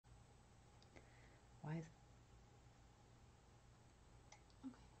otherwise.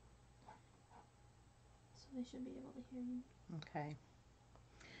 Okay. So they should be able to hear you. Okay.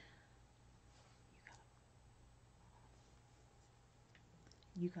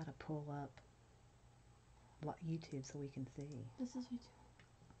 You gotta pull up YouTube so we can see. This is YouTube.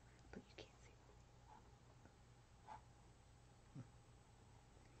 But you can't see.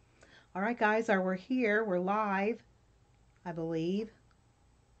 All right, guys, we're here. We're live, I believe.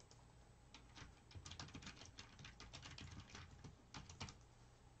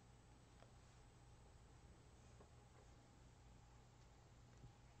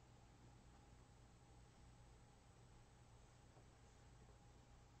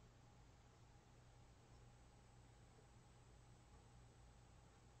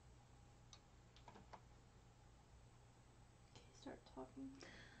 Okay, start talking.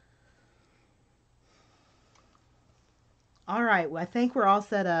 All right, well, I think we're all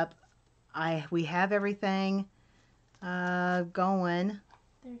set up. We have everything going.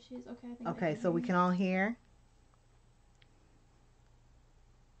 There she is. Okay, I think Okay, I can so hear we you. can all hear.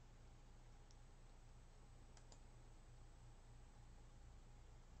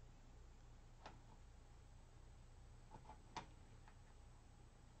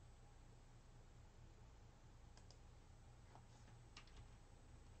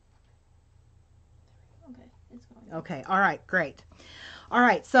 Okay, it's going. Okay, all right, great. All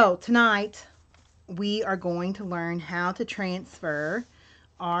right, so tonight we are going to learn how to transfer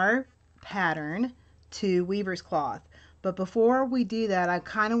our pattern to weaver's cloth. But before we do that, I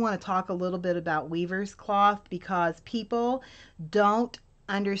kind of want to talk a little bit about weaver's cloth because people don't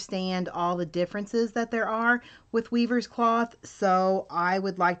understand all the differences that there are with weaver's cloth. So I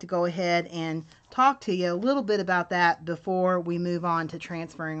would like to go ahead and talk to you a little bit about that before we move on to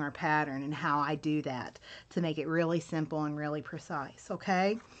transferring our pattern and how I do that to make it really simple and really precise.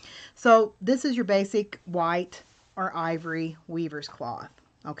 Okay, so this is your basic white or ivory weaver's cloth.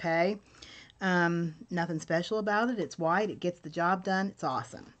 Okay, nothing special about it. It's white. It gets the job done. It's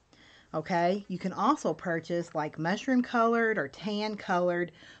awesome. Okay, you can also purchase like mushroom colored or tan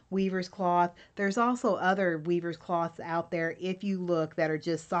colored weaver's cloth. There's also other weaver's cloths out there if you look that are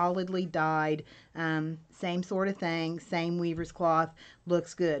just solidly dyed. Same sort of thing, same weaver's cloth,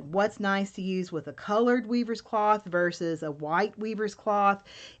 looks good. What's nice to use with a colored weaver's cloth versus a white weaver's cloth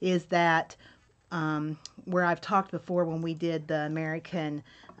is that where I've talked before when we did the American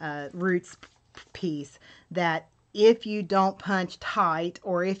Roots piece, that if you don't punch tight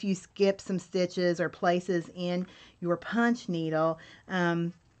or if you skip some stitches or places in your punch needle,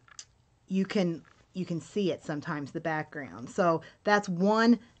 you can see it sometimes, the background. So that's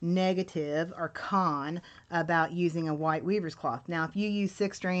one negative or con about using a white weaver's cloth. Now if you use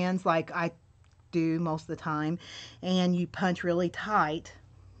 6 strands like I do most of the time and you punch really tight,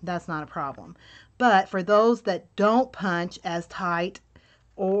 that's not a problem. But for those that don't punch as tight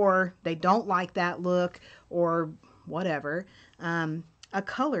or they don't like that look or whatever, a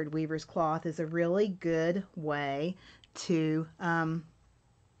colored weaver's cloth is a really good way to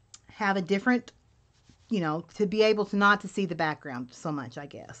have a different, to be able to not to see the background so much, I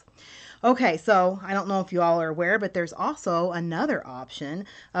guess. Okay, so I don't know if you all are aware, but there's also another option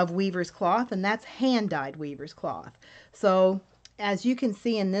of weaver's cloth, and that's hand-dyed weaver's cloth. So as you can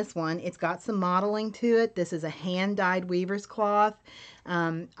see in this one, it's got some modeling to it. This is a hand-dyed weaver's cloth.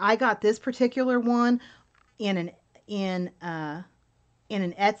 I got this particular one in an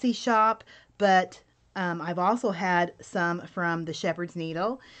Etsy shop, but I've also had some from the Shepherd's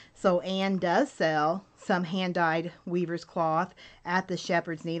Needle. So Anne does sell some hand-dyed weaver's cloth at the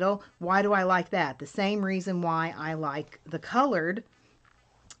Shepherd's Needle. Why do I like that? The same reason why I like the colored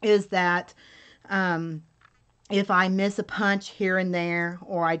is that if I miss a punch here and there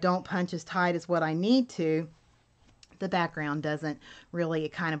or I don't punch as tight as what I need to, the background doesn't really,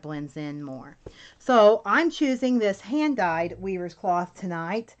 it kind of blends in more. So I'm choosing this hand-dyed weaver's cloth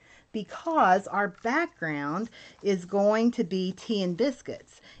tonight because our background is going to be tea and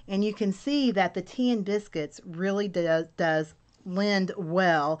biscuits. And you can see that the tea and biscuits really does lend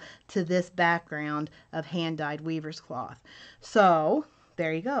well to this background of hand-dyed weaver's cloth. So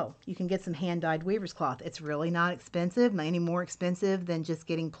there you go. You can get some hand-dyed weaver's cloth. It's really not expensive, any more expensive than just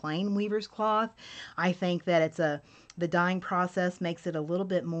getting plain weaver's cloth. I think that the dyeing process makes it a little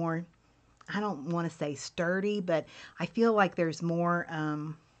bit more, I don't want to say sturdy, but I feel like there's more,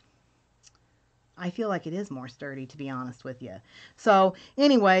 I feel like it is more sturdy, to be honest with you. So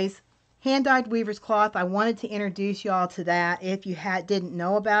anyways, hand-dyed weaver's cloth, I wanted to introduce y'all to that if you didn't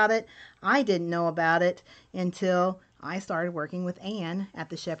know about it. I didn't know about it until I started working with Ann at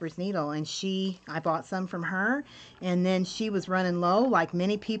the Shepherd's Needle, and I bought some from her, and then she was running low like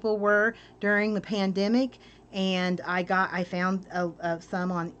many people were during the pandemic, and I found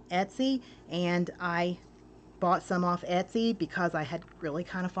some on Etsy, and I bought some off Etsy because I had really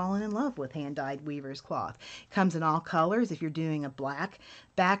kind of fallen in love with hand-dyed weaver's cloth. It comes in all colors. If you're doing a black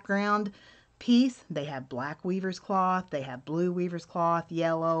background piece, they have black weaver's cloth, they have blue weaver's cloth,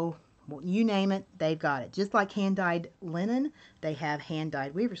 yellow, you name it, they've got it. Just like hand-dyed linen, they have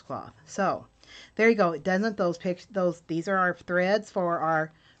hand-dyed weaver's cloth. So there you go. It doesn't these are our threads for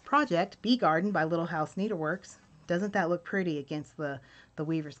our project, Bee Garden by Little House Needleworks. Doesn't that look pretty against the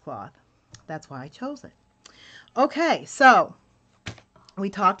weaver's cloth? That's why I chose it. Okay, so we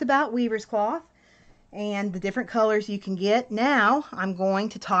talked about weaver's cloth and the different colors you can get. Now I'm going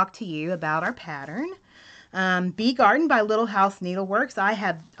to talk to you about our pattern. Bee Garden by Little House Needleworks. I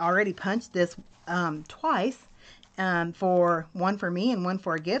have already punched this twice, for one for me and one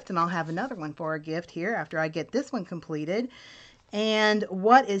for a gift, and I'll have another one for a gift here after I get this one completed. And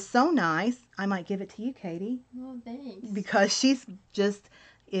what is so nice, I might give it to you, Katie. Oh, thanks. Because she's just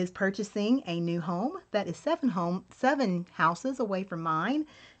is purchasing a new home that is 7 houses away from mine,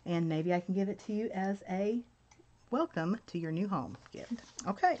 and maybe I can give it to you as a welcome to your new home gift.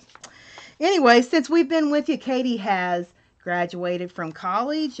 Okay. Anyway, since we've been with you, Katie has graduated from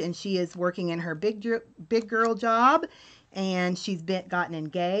college, and she is working in her big girl job, and she's gotten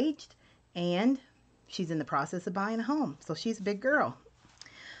engaged, and she's in the process of buying a home. So she's a big girl.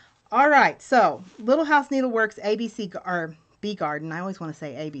 All right, so Little House Needleworks ABC or Bee Garden. I always want to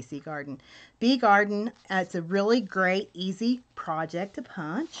say ABC Garden. Bee Garden. It's a really great, easy project to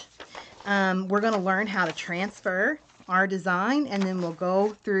punch. We're going to learn how to transfer our design, and then we'll go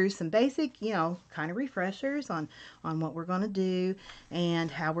through some basic, kind of refreshers on what we're going to do and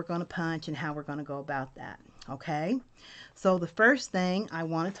how we're going to punch and how we're going to go about that. Okay, so the first thing I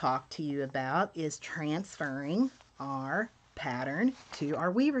want to talk to you about is transferring our pattern to our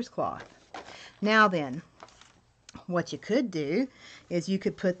weaver's cloth. Now then, what you could do is you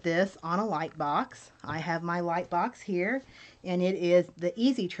could put this on a light box. I have my light box here, and it is the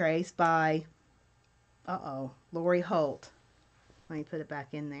Easy Trace by Lori Holt. Let me put it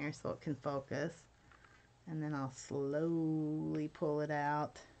back in there so it can focus, and then I'll slowly pull it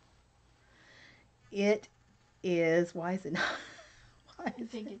out. It is, why is it not? I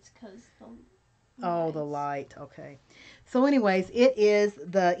think it's because the light. Okay. So anyways, it is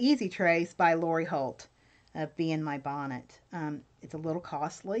the Easy Trace by Lori Holt of Bee in My Bonnet. It's a little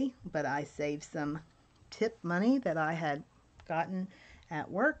costly, but I saved some tip money that I had gotten at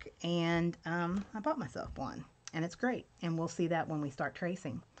work, and I bought myself one, and it's great, and we'll see that when we start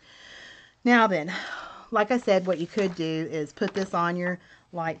tracing. Now then, like I said, what you could do is put this on your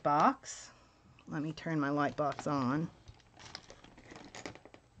light box. Let me turn my light box on.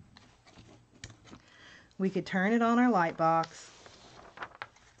 We could turn it on our light box,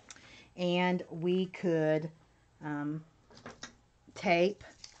 and we could tape.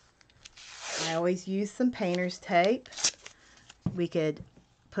 I always use some painter's tape. We could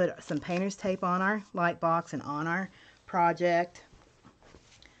put some painter's tape on our light box and on our project.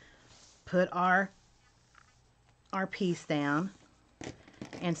 Put our piece down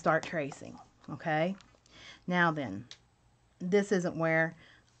and start tracing. Okay? Now then, this isn't where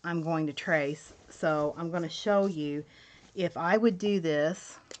I'm going to trace, so I'm going to show you if I would do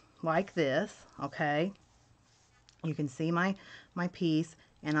this like this. Okay, you can see my piece,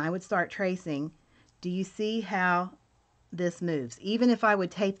 and I would start tracing. Do you see how this moves? Even if I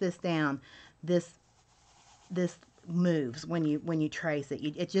would tape this down, this moves when you trace it.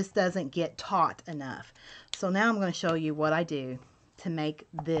 It just doesn't get taut enough. So now I'm going to show you what I do to make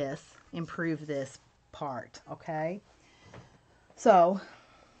this, improve this part. Okay, so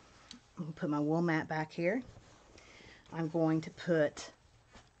I'm going to put my wool mat back here. I'm going to put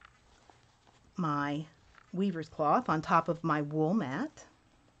my weaver's cloth on top of my wool mat,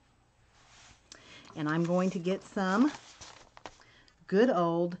 and I'm going to get some good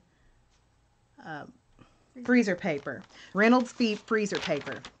old freezer paper, Reynolds freezer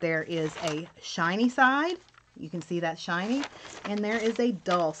paper. There is a shiny side, you can see that shiny, and there is a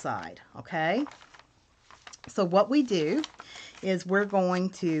dull side. Okay, so what we do is we're going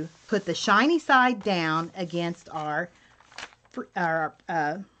to put the shiny side down against our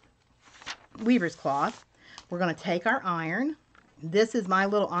weaver's cloth. We're going to take our iron. This is my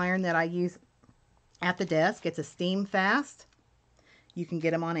little iron that I use at the desk. It's a steam fast. You can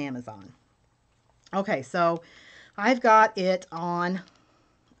get them on Amazon. Okay, so I've got it on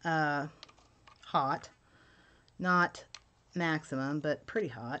hot, not maximum, but pretty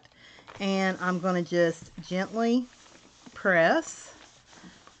hot. And I'm going to just gently press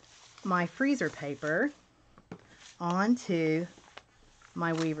my freezer paper onto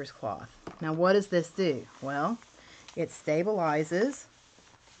my weaver's cloth. Now what does this do? Well, it stabilizes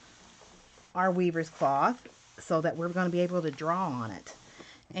our weaver's cloth so that we're going to be able to draw on it.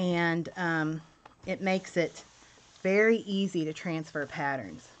 And it makes it very easy to transfer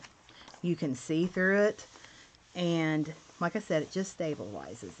patterns. You can see through it, and like I said, it just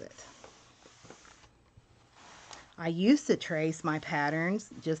stabilizes it. I used to trace my patterns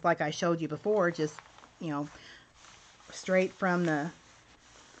just like I showed you before, just, you know, straight from the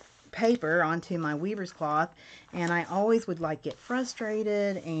paper onto my weaver's cloth, and I always would like get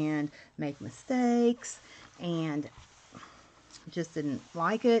frustrated and make mistakes and just didn't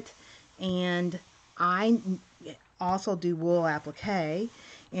like it. And I also do wool applique,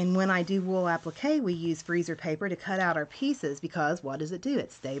 and when I do wool applique, we use freezer paper to cut out our pieces, because what does it do? It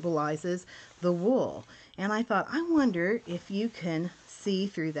stabilizes the wool. And I thought, I wonder if you can see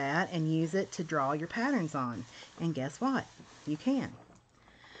through that and use it to draw your patterns on. And guess what? You can.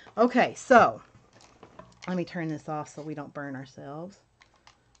 Okay, so let me turn this off so we don't burn ourselves.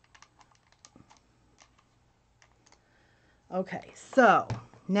 Okay, so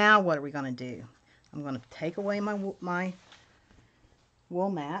now what are we going to do? I'm going to take away my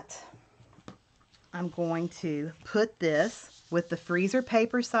wool mat. I'm going to put this with the freezer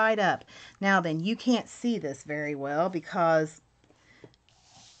paper side up. Now then, you can't see this very well because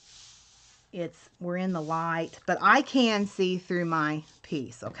we're in the light, but I can see through my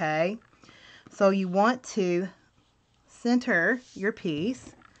piece, okay? So you want to center your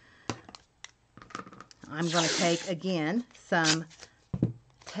piece. I'm going to take, again, some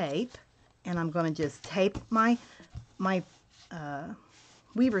tape, and I'm going to just tape my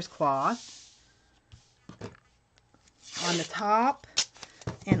weaver's cloth on the top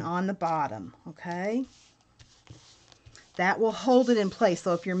and on the bottom, okay? That will hold it in place,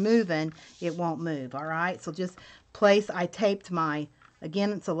 so if you're moving, it won't move, all right? So just place, I taped my,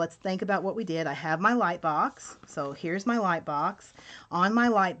 again, so let's think about what we did. I have my light box, so here's my light box. On my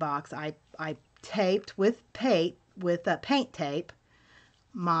light box, I taped with paint tape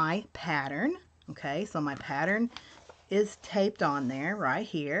my pattern, okay? So my pattern is taped on there right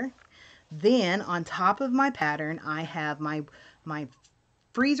here. Then on top of my pattern, I have my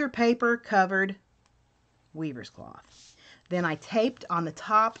freezer paper covered weaver's cloth. Then I taped on the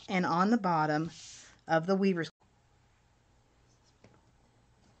top and on the bottom of the weaver's cloth.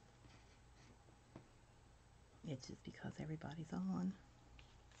 It's just because everybody's on.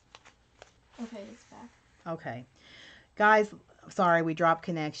 Okay, it's back. Okay. Guys, sorry we dropped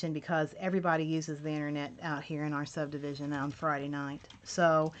connection because everybody uses the internet out here in our subdivision on Friday night.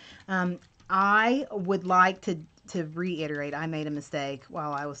 So I would like to reiterate, I made a mistake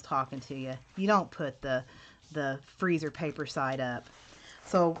while I was talking to you. You don't put the freezer paper side up.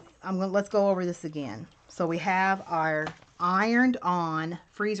 So let's go over this again. So we have our ironed on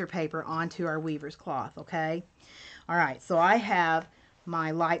freezer paper onto our weaver's cloth, okay? All right, so I have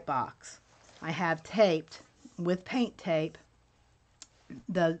my light box. I have taped with paint tape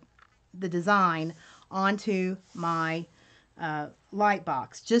the design onto my light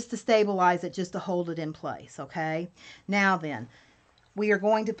box just to stabilize it, just to hold it in place, okay? Now then, we are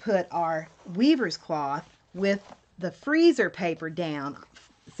going to put our weaver's cloth with the freezer paper down,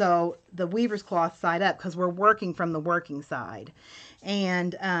 so the weaver's cloth side up, because we're working from the working side.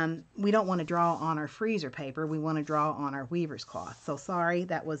 And we don't want to draw on our freezer paper. We want to draw on our weaver's cloth. So sorry,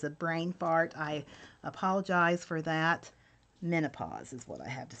 that was a brain fart. I apologize for that. Menopause is what I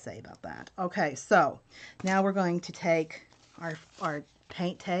have to say about that. Okay, so now we're going to take our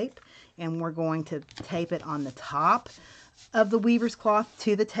paint tape, and we're going to tape it on the top of the weaver's cloth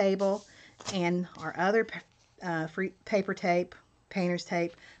to the table, and our other free paper tape, painter's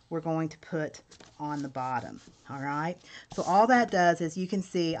tape, we're going to put on the bottom. All right, so all that does is, you can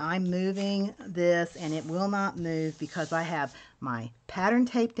see I'm moving this and it will not move because I have my pattern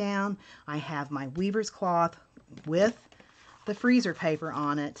tape down, I have my weaver's cloth with the freezer paper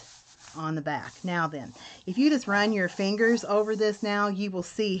on it on the back. Now then, if you just run your fingers over this now, you will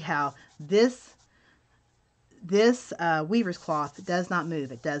see how this weaver's cloth does not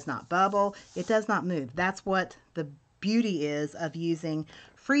move. It does not bubble. It does not move. That's what the beauty is of using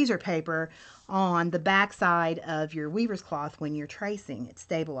freezer paper on the back side of your weaver's cloth when you're tracing. It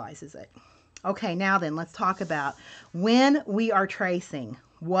stabilizes it. Okay, now then, let's talk about when we are tracing,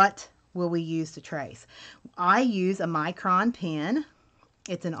 what will we use to trace? I use a micron pen.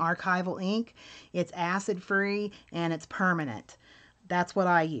 It's an archival ink. It's acid free and it's permanent. That's what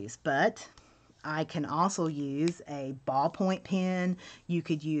I use. But I can also use a ballpoint pen. You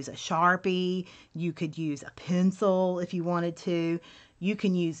could use a Sharpie. You could use a pencil if you wanted to. You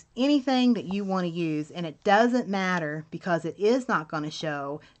can use anything that you want to use, and it doesn't matter because it is not going to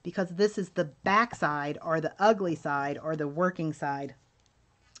show, because this is the back side or the ugly side or the working side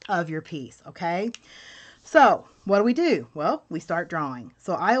of your piece, okay? So what do we do? Well, we start drawing.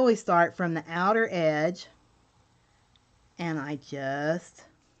 So I always start from the outer edge, and I just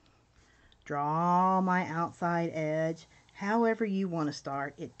draw my outside edge. However you want to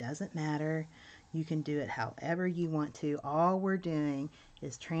start, it doesn't matter. You can do it however you want to. All we're doing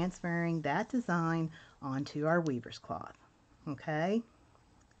is transferring that design onto our weaver's cloth. Okay?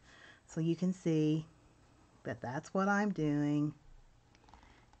 So you can see that that's what I'm doing,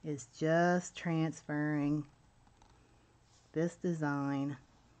 is just transferring this design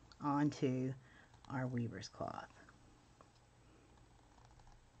onto our weaver's cloth.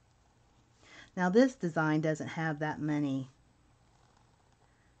 Now this design doesn't have that many,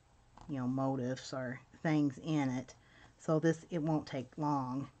 motifs or things in it. So it won't take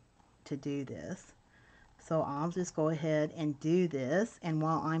long to do this. So I'll just go ahead and do this, and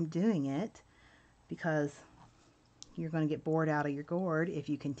while I'm doing it, because you're going to get bored out of your gourd if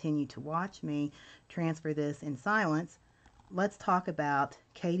you continue to watch me transfer this in silence, let's talk about,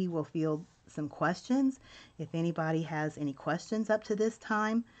 Katie will field some questions. If anybody has any questions up to this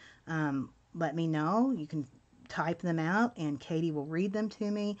time, let me know. You can type them out and Katie will read them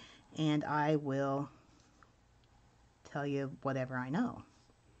to me, and I will tell you whatever I know,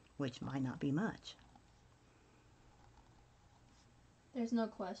 which might not be much. There's no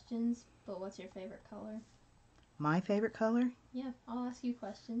questions, but what's your favorite color? My favorite color? Yeah, I'll ask you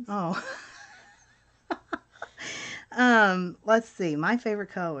questions. Oh. Let's see. My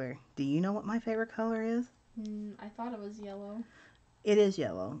favorite color. Do you know what my favorite color is? I thought it was yellow. It is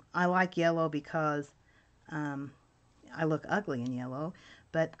yellow. I like yellow because I look ugly in yellow,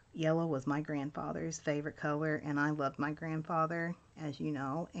 but yellow was my grandfather's favorite color, and I loved my grandfather, as you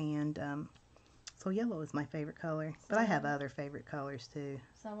know, and so yellow is my favorite color. But I have other favorite colors too.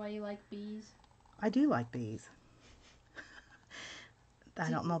 Is that why you like bees? I do like bees. I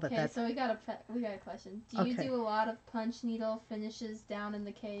don't know that that's... Okay, so we got a question. Do you do a lot of punch needle finishes down in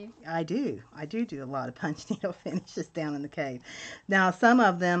the cave? I do. I do a lot of punch needle finishes down in the cave. Now, some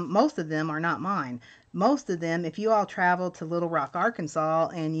of them, most of them are not mine. Most of them, if you all travel to Little Rock, Arkansas,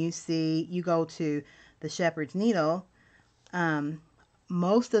 and you go to the Shepherd's Needle,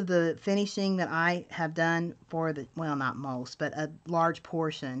 most of the finishing that I have done well, not most, but a large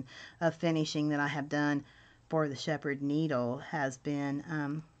portion of finishing that I have done for the Shepherd Needle has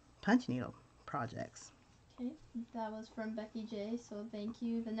been punch needle projects. Okay, that was from Becky J, so thank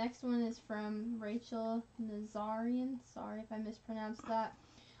you. The next one is from Rachel Nazarian. Sorry if I mispronounced that.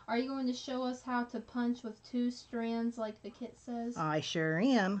 Are you going to show us how to punch with 2 strands like the kit says? I sure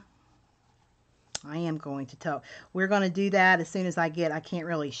am. I am going to tell. We're going to do that as soon as I can't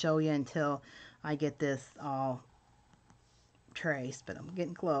really show you until I get this all traced, but I'm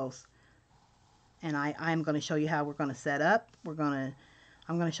getting close. And I'm going to show you how we're going to set up. I'm going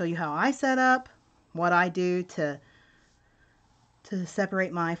to show you how I set up, what I do to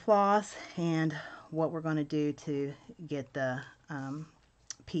separate my floss, and what we're going to do to get the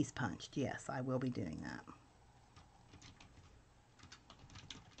piece punched. Yes, I will be doing that.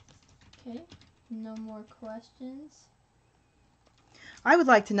 Okay, no more questions. I would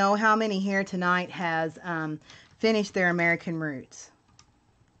like to know how many here tonight has finished their American Roots,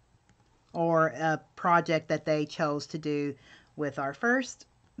 or a project that they chose to do with our first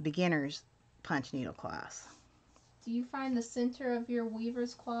beginner's punch needle class. Do you find the center of your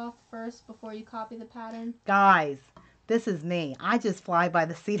weaver's cloth first before you copy the pattern? Guys, this is me. I just fly by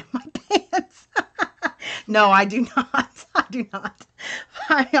the seat of my pants. No, I do not. I do not.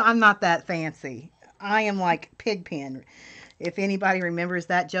 I'm not that fancy. I am like Pigpen. If anybody remembers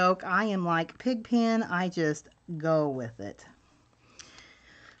that joke, I am like Pigpen. I just go with it.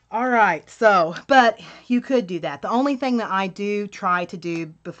 All right, but you could do that. The only thing that I do try to do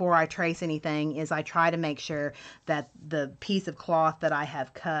before I trace anything is I try to make sure that the piece of cloth that I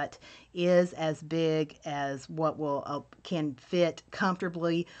have cut is as big as what can fit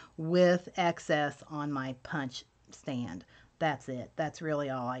comfortably with excess on my punch stand. That's it. That's really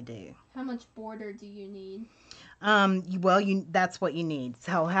all I do. How much border do you need? Well, that's what you need.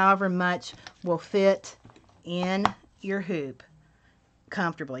 So however much will fit in your hoop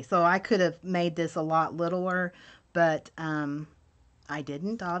comfortably. So I could have made this a lot littler, but I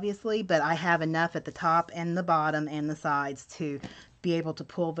didn't, obviously, but I have enough at the top and the bottom and the sides to be able to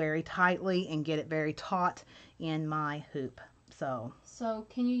pull very tightly and get it very taut in my hoop. So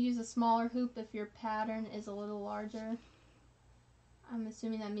can you use a smaller hoop if your pattern is a little larger? I'm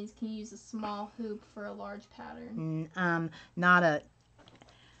assuming that means can you use a small hoop for a large pattern? Not a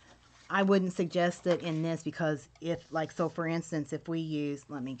I wouldn't suggest it in this because if, like, so for instance, if we use,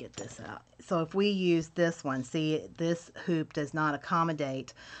 let me get this out. So if we use this one, see, this hoop does not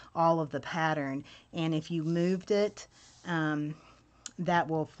accommodate all of the pattern. And if you moved it, that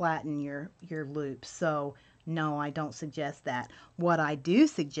will flatten your loop. So no, I don't suggest that. What I do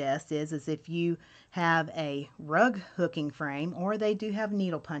suggest is if you have a rug hooking frame, or they do have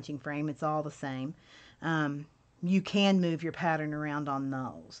needle punching frame, it's all the same. You can move your pattern around on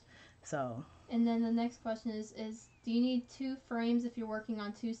those. So, and then the next question is do you need 2 frames if you're working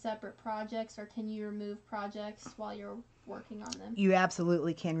on 2 separate projects, or can you remove projects while you're working on them? You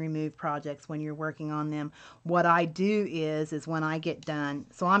absolutely can remove projects when you're working on them. What I do is when I get done,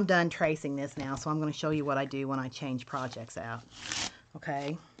 so I'm done tracing this now, so I'm going to show you what I do when I change projects out.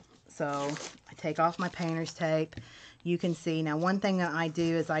 Okay, so I take off my painter's tape. You can see, now one thing that I do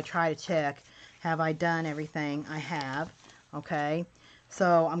is I try to check, have I done everything I have? Okay.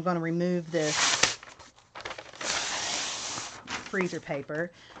 So I'm going to remove this freezer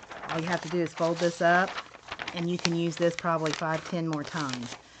paper. All you have to do is fold this up, and you can use this probably 5-10 more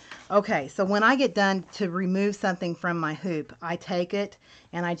times. Okay, so when I get done to remove something from my hoop, I take it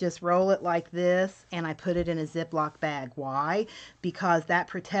and I just roll it like this, and I put it in a Ziploc bag. Why? Because that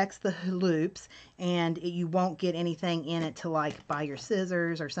protects the loops, and you won't get anything in it to, like, buy your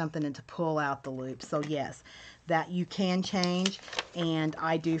scissors or something and to pull out the loops. So yes, that you can change, and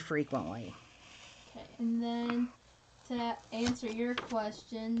I do frequently. Okay, and then to answer your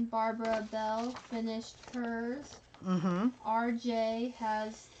question, Barbara Bell finished hers. RJ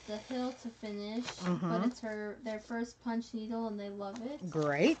has the hill to finish, but it's their first punch needle and they love it.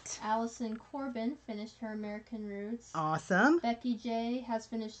 Great. Allison Corbin finished her American Roots. Awesome. Becky J has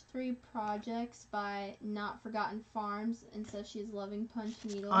finished 3 projects by Not Forgotten Farms and says she's loving punch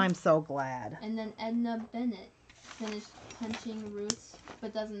needles. I'm so glad. And then Edna Bennett finished punching roots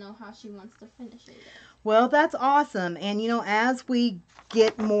but doesn't know how she wants to finish it yet. Well, that's awesome. And as we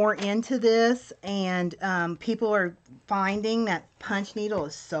get more into this, and people are finding that punch needle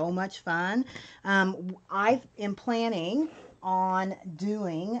is so much fun, I am planning on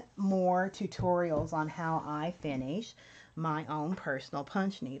doing more tutorials on how I finish my own personal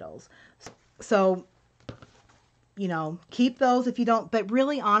punch needles. So keep those if you don't. But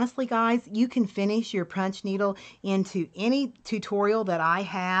really, honestly, guys, you can finish your punch needle into any tutorial that I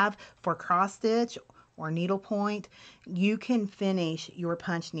have for cross stitch or needlepoint. You can finish your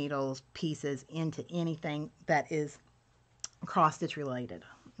punch needles pieces into anything that is cross stitch related.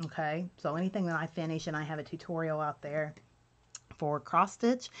 Okay, so anything that I finish, and I have a tutorial out there for cross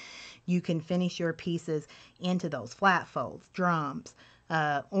stitch, you can finish your pieces into those flat folds, drums,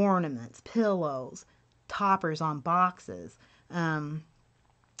 ornaments, pillows, toppers on boxes,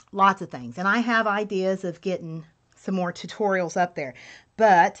 lots of things. And I have ideas of getting some more tutorials up there.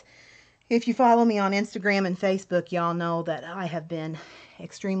 But if you follow me on Instagram and Facebook, y'all know that I have been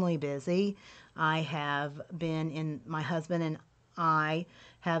extremely busy. My husband and I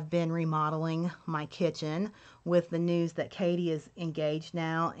have been remodeling my kitchen with the news that Katie is engaged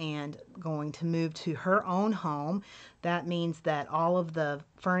now and going to move to her own home. That means that all of the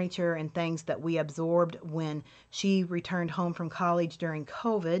furniture and things that we absorbed when she returned home from college during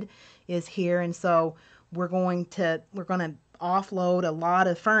COVID is here. And so we're going to offload a lot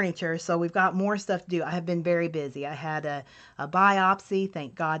of furniture, so we've got more stuff to do. I have been very busy. I had a biopsy.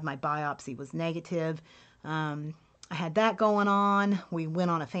 Thank God my biopsy was negative. I had that going on. We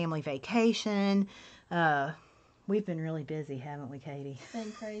went on a family vacation. We've been really busy, haven't we, Katie? It's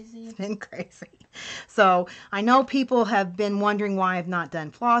been crazy. It's been crazy. So I know people have been wondering why I've not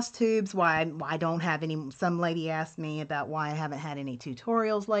done floss tubes, why I don't have any. Some lady asked me about why I haven't had any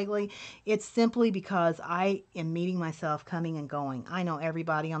tutorials lately. It's simply because I am meeting myself coming and going. I know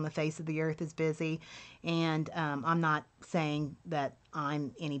everybody on the face of the earth is busy, and I'm not saying that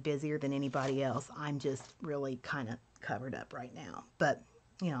I'm any busier than anybody else. I'm just really kind of covered up right now. But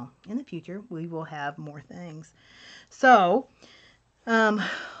in the future, we will have more things. So,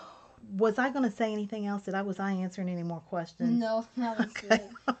 was I going to say anything else? Was I answering any more questions? No, that was okay. good.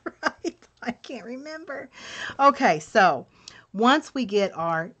 All right. I can't remember. Okay, so once we get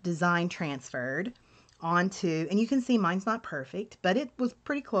our design transferred onto, and you can see mine's not perfect, but it was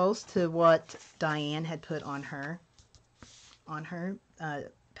pretty close to what Diane had put on her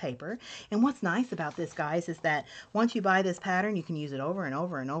paper. And what's nice about this, guys, is that once you buy this pattern, you can use it over and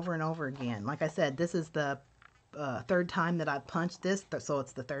over and over and over again. Like I said, this is the third time that I've punched this, so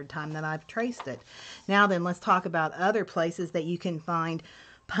it's the third time that I've traced it. Now then, let's talk about other places that you can find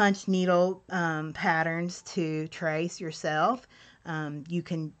punch needle patterns to trace yourself. You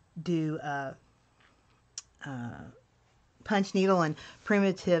can do punch needle and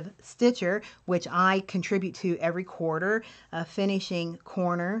primitive stitcher, which I contribute to every quarter, a finishing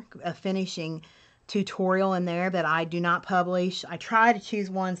corner, a finishing tutorial in there that I do not publish. I try to choose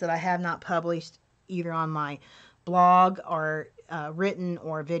ones that I have not published either on my blog or written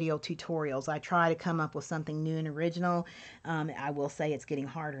or video tutorials. I try to come up with something new and original. I will say it's getting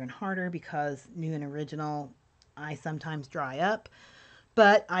harder and harder because new and original, I sometimes dry up.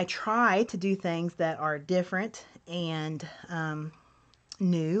 But I try to do things that are different and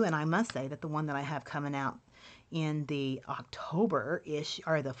new. And I must say that the one that I have coming out in the October issue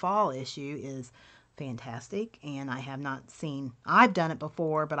or the fall issue is fantastic. And I have not seen, I've done it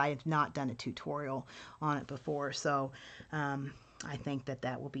before, but I have not done a tutorial on it before. So I think that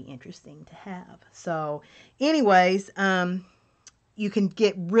that will be interesting to have. So anyways, you can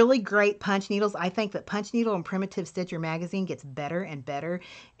get really great punch needles. I think that Punch Needle and Primitive Stitcher magazine gets better and better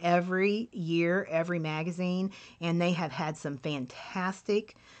every year, every magazine, and they have had some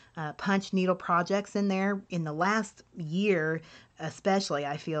fantastic punch needle projects in there in the last year, especially.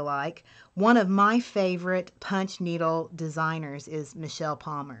 I feel like one of my favorite punch needle designers is Michelle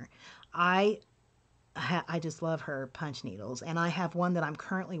Palmer. I just love her punch needles, and I have one that I'm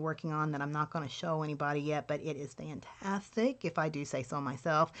currently working on that I'm not going to show anybody yet, but it is fantastic, if I do say so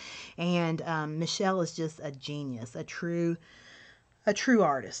myself. And Michelle is just a genius, a true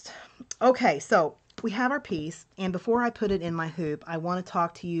artist. Okay, so we have our piece, and before I put it in my hoop, I want to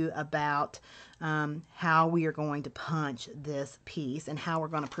talk to you about how we are going to punch this piece and how we're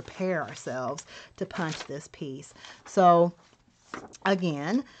going to prepare ourselves to punch this piece. So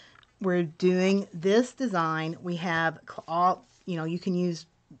again, we're doing this design. We have all, you can use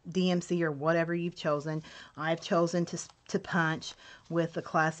DMC or whatever you've chosen. I've chosen to punch with the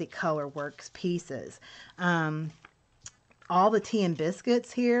Classic Color Works pieces. All the tea and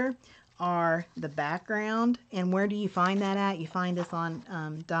biscuits here are the background. And where do you find that at? You find this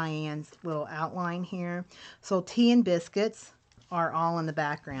on Diane's little outline here. So tea and biscuits are all in the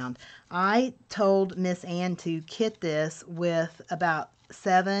background. I told Miss Ann to kit this with about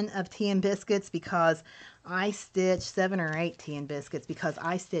 7 of tea and biscuits because I stitch 7 or 8 tea and biscuits because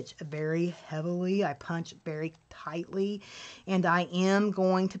I stitch very heavily. I punch very tightly, and I am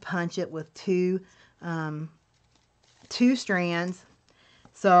going to punch it with two strands.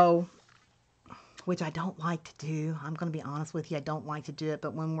 So, which I don't like to do. I'm going to be honest with you. I don't like to do it,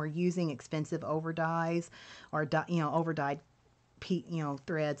 but when we're using expensive over dyes or over dyed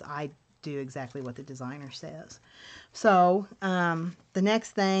threads, I do exactly what the designer says. So the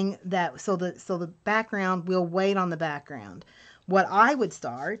next thing so the background, we'll wait on the background. What I would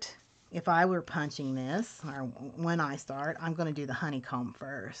start if I were punching this, or when I start, I'm going to do the honeycomb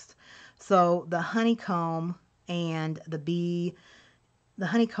first. So the honeycomb and the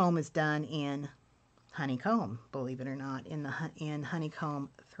honeycomb is done in honeycomb, believe it or not, in honeycomb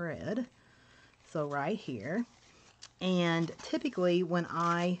thread. So right here. And typically when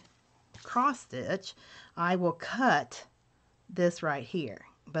I cross stitch, I will cut this right here,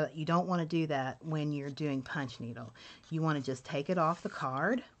 but you don't want to do that when you're doing punch needle. You want to just take it off the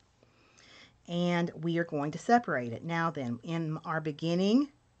card, and we are going to separate it. Now then, in our beginning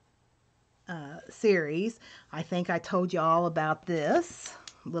series, I think I told you all about this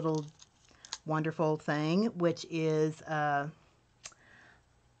little wonderful thing, which is I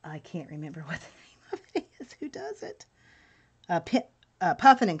can't remember what the name of it is. Who does it?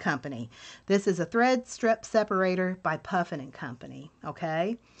 Puffin and Company. This is a thread strip separator by Puffin and Company.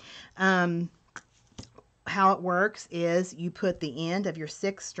 Okay. How it works is you put the end of your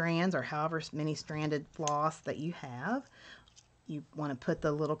 6 strands or however many stranded floss that you have. You want to put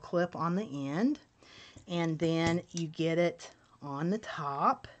the little clip on the end, and then you get it on the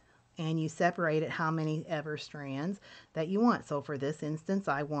top, and you separate it how many ever strands that you want. So for this instance,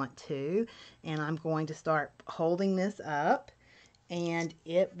 I want 2, and I'm going to start holding this up, and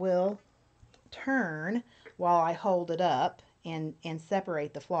it will turn while I hold it up and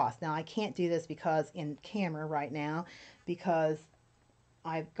separate the floss. Now I can't do this because in camera right now because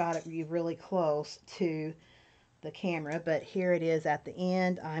I've got it really close to the camera, but here it is at the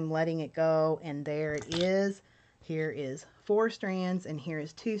end. I'm letting it go, and there it is. Here is 4 strands, and here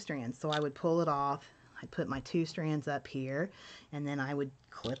is 2 strands. So I would pull it off. I put my 2 strands up here, and then I would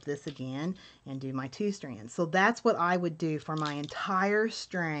clip this again and do my 2 strands. So that's what I would do for my entire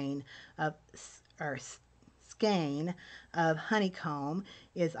strain of, or skein of honeycomb,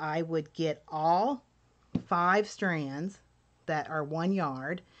 is I would get all 5 strands that are 1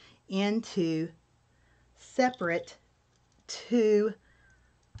 yard into separate 2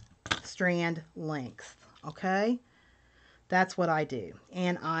 strand lengths. Okay, that's what I do,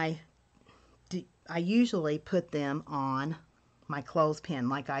 and I usually put them on my clothespin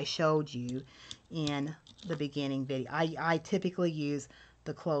like I showed you in the beginning video. I typically use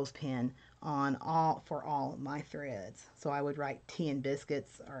the clothespin on for all of my threads. So I would write tea and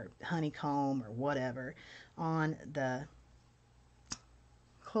biscuits or honeycomb or whatever on the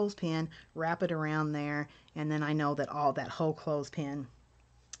clothespin, wrap it around there, and then I know that all that whole clothespin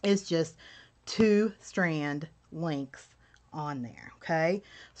is just 2 strand lengths on there. Okay,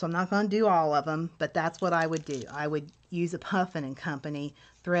 so I'm not going to do all of them, but that's what I would do. I would use a Puffin and Company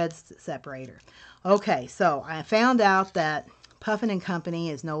thread separator. Okay, so I found out that Puffin and Company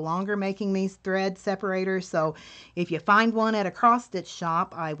is no longer making these thread separators, so if you find one at a cross stitch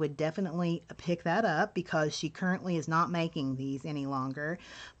shop, I would definitely pick that up because she currently is not making these any longer.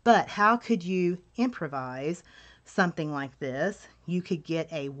 But how could you improvise something like this? You could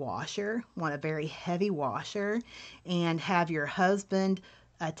get a washer, a very heavy washer, and have your husband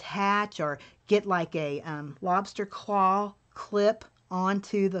attach or get like a lobster claw clip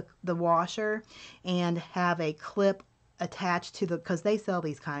onto the washer and have a clip attached to because they sell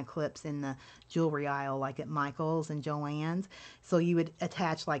these kind of clips in the jewelry aisle like at Michael's and Joann's. So you would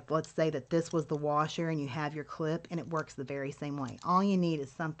attach, like, let's say that this was the washer and you have your clip, and it works the very same way. All you need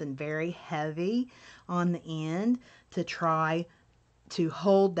is something very heavy on the end to try to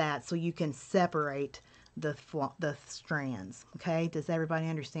hold that so you can separate the strands. Okay, does everybody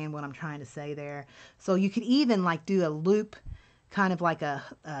understand what I'm trying to say there? So you could even like do a loop, kind of like a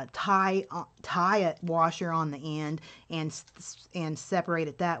tie a washer on the end and separate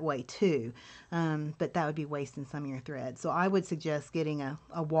it that way too. But that would be wasting some of your thread. So I would suggest getting a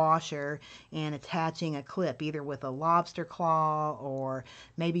washer and attaching a clip either with a lobster claw, or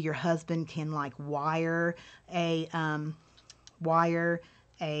maybe your husband can like wire a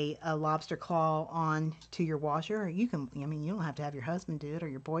lobster claw on to your washer. Or you can, I mean, you don't have to have your husband do it or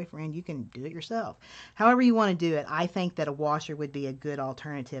your boyfriend. You can do it yourself. However you want to do it, I think that a washer would be a good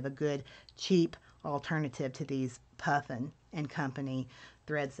alternative, a good cheap alternative to these Puffin and Company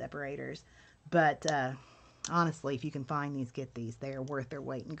thread separators. But honestly, if you can find these, get these. They are worth their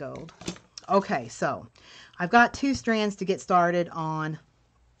weight in gold. Okay, so I've got 2 strands to get started on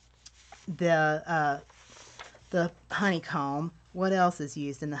the honeycomb. What else is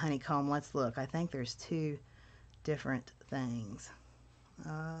used in the honeycomb? Let's look. I think there's 2 different things.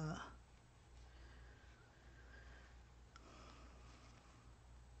 I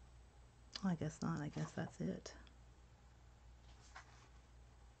guess not. I guess that's it.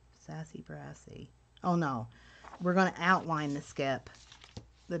 Sassy Brassy. Oh no, we're going to outline the skep,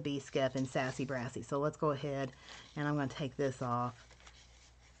 the bee skep in Sassy Brassy. So let's go ahead and I'm going to take this off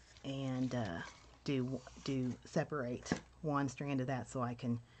and do separate 1 strand of that so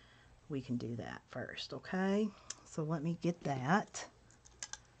we can do that first. Okay, so let me get that.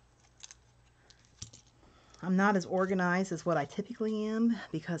 I'm not as organized as what I typically am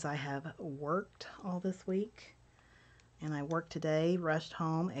because I have worked all this week, and I worked today, rushed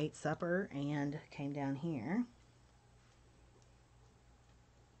home, ate supper, and came down here.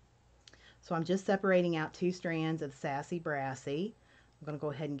 So I'm just separating out 2 strands of Sassy Brassy. I'm going to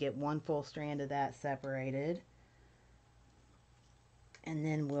go ahead and get 1 full strand of that separated. And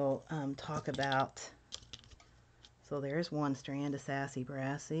then we'll talk about, so there's 1 strand of Sassy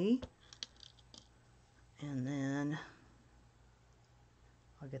Brassy. And then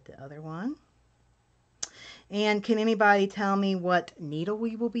I'll get the other one. And can anybody tell me what needle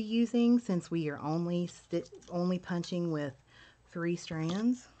we will be using since we are only punching with 3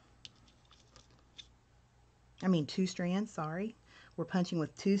 strands? I mean 2 strands, sorry. We're punching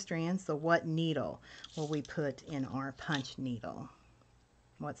with 2 strands, so what needle will we put in our punch needle?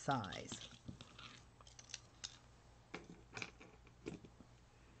 What size?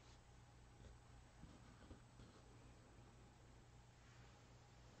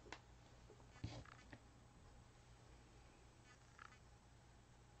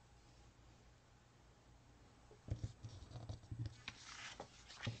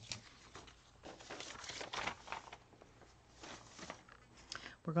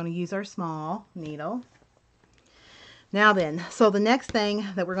 We're going to use our small needle. Now then, so the next thing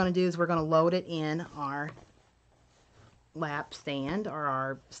that we're going to do is we're going to load it in our lap stand or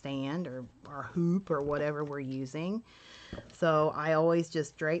our stand or our hoop or whatever we're using. So I always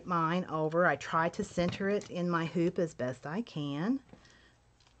just drape mine over. I try to center it in my hoop as best I can.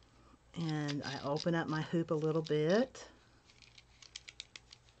 And I open up my hoop a little bit.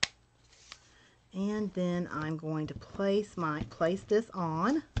 And then I'm going to place this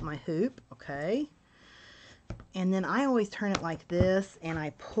on my hoop, okay? And then I always turn it like this and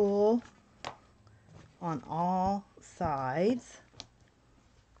I pull on all sides.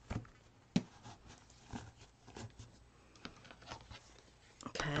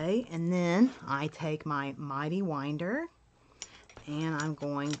 Okay, and then I take my mighty winder and I'm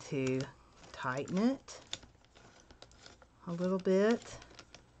going to tighten it a little bit.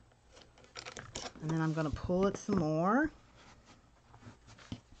 And then I'm going to pull it some more.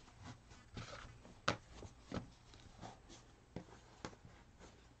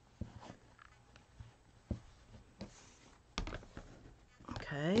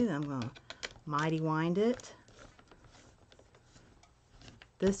 Okay, then I'm going to mighty wind it.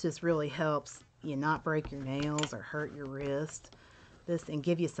 This just really helps you not break your nails or hurt your wrist. This and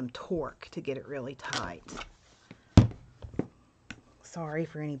give you some torque to get it really tight. Sorry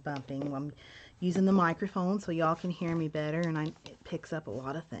for any bumping. I'm using the microphone so y'all can hear me better, and it picks up a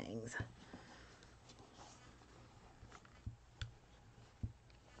lot of things.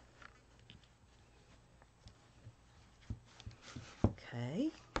 Okay.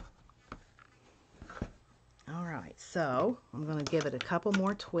 All right, so I'm going to give it a couple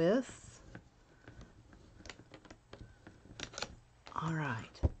more twists. All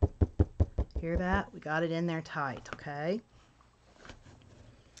right. Hear that? We got it in there tight, okay?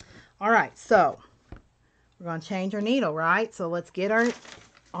 All right, so we're going to change our needle, right? So let's get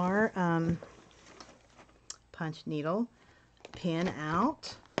our punch needle pin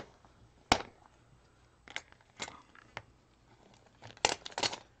out.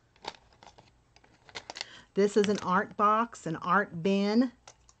 This is an art box, an art bin,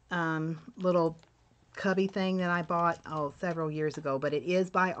 little cubby thing that I bought several years ago, but it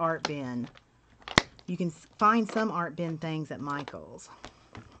is by Art Bin. You can find some Art Bin things at Michael's.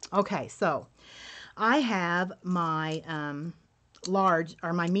 Okay, so I have my large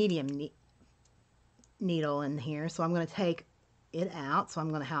or my medium needle in here, so I'm going to take it out. So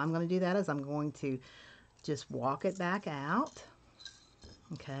how I'm going to do that is I'm going to just walk it back out.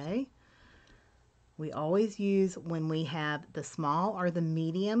 Okay. We always use, when we have the small or the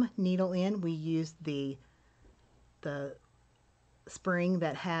medium needle in, we use the spring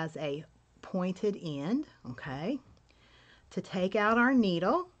that has a pointed end, okay? To take out our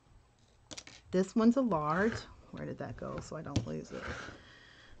needle, this one's a large. Where did that go so I don't lose it?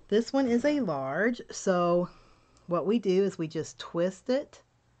 This one is a large, so what we do is we just twist it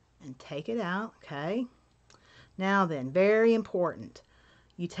and take it out, okay? Now then, very important.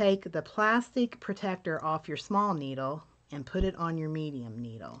 You take the plastic protector off your small needle and put it on your medium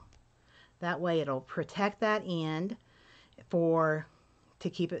needle. That way it'll protect that end to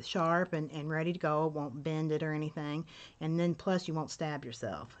keep it sharp and ready to go. It won't bend it or anything. And then plus you won't stab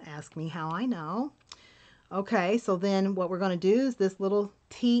yourself. Ask me how I know. Okay, so then what we're going to do is this little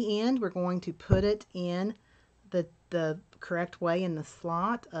T end, we're going to put it in the correct way in the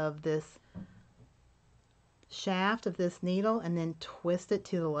slot of this shaft of this needle, and then twist it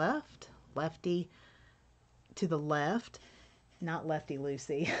to the left, lefty to the left, not lefty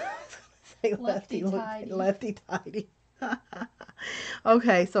loosey. Say lefty tighty. Lefty tighty.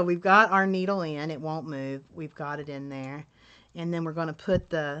 Okay, so we've got our needle in. It won't move. We've got it in there, and then we're going to put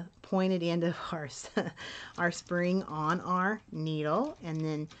the pointed end of our spring on our needle, and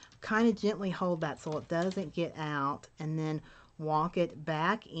then kind of gently hold that so it doesn't get out, and then walk it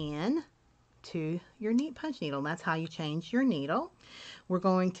back in to your punch needle. And that's how you change your needle. We are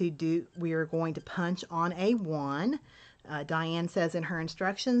going to punch on a 1. Diane says in her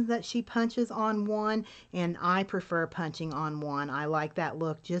instructions that she punches on 1, and I prefer punching on 1. I like that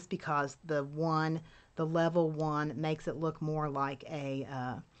look just because the level 1 makes it look more like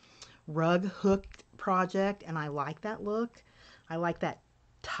a rug hooked project, and I like that look. I like that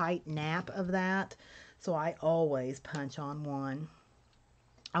tight nap of that, so I always punch on 1.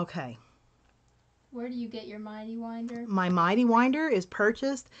 Okay. Where do you get your Mighty Winder? My Mighty Winder is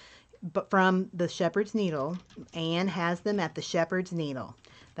purchased from the Shepherd's Needle. Anne has them at the Shepherd's Needle.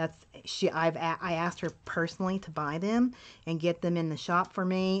 I asked her personally to buy them and get them in the shop for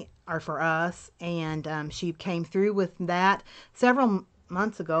me or for us, and she came through with that several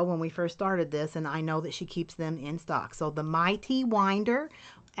months ago when we first started this, and I know that she keeps them in stock. So the Mighty Winder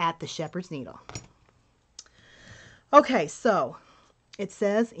at the Shepherd's Needle. Okay, so it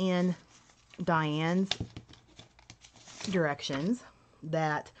says in Diane's directions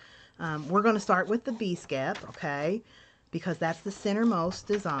that we're going to start with the B-skep, okay, because that's the centermost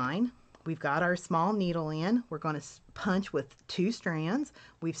design. We've got our small needle in. We're going to punch with 2 strands.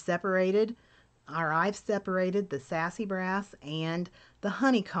 I've separated the sassy brass and the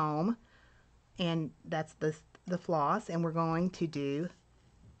honeycomb, and that's the floss, and we're going to do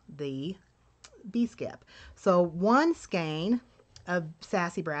the B-skip. So 1 skein of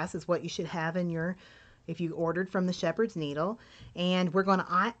sassy brass is what you should have in your, if you ordered from the shepherd's needle, and we're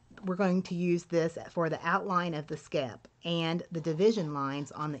going to use this for the outline of the skep and the division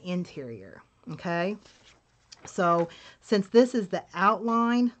lines on the interior. Okay, so since this is the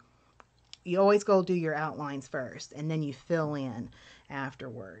outline, you always go do your outlines first and then you fill in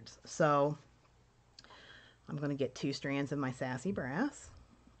afterwards. So I'm going to get 2 strands of my sassy brass.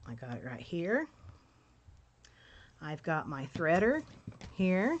 I got it right here. I've got my threader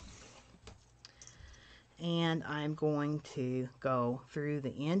here, and I'm going to go through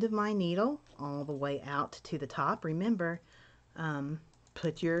the end of my needle all the way out to the top. Remember,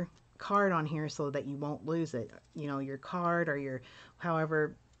 put your card on here so that you won't lose it. You know, your card or your,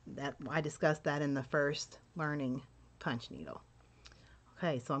 however, that I discussed that in the first learning punch needle.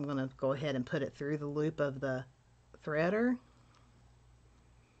 Okay, so I'm going to go ahead and put it through the loop of the threader.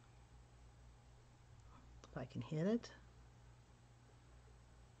 If I can hit it.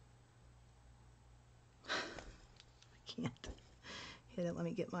 I can't hit it. Let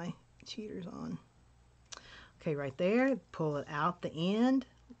me get my cheaters on. Okay, right there. Pull it out the end.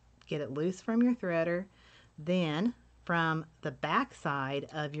 Get it loose from your threader. Then from the back side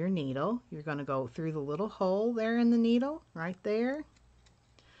of your needle, you're going to go through the little hole there in the needle, right there.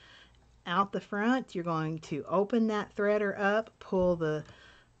 Out the front, you're going to open that threader up, pull the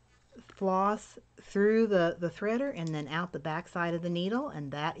floss through the threader, and then out the back side of the needle,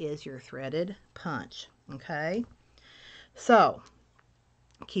 and that is your threaded punch. Okay, so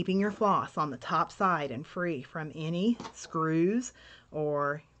keeping your floss on the top side and free from any screws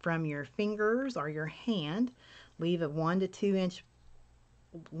or from your fingers or your hand. Leave a 1 to 2 inch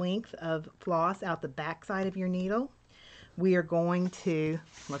length of floss out the back side of your needle. We are going to,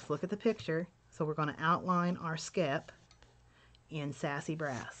 let's look at the picture. So we're going to outline our skep in sassy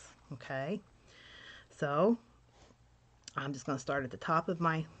brass. Okay, so I'm just going to start at the top of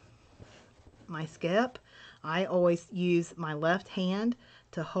my skep. I always use my left hand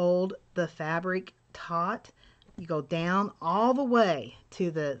to hold the fabric taut. You go down all the way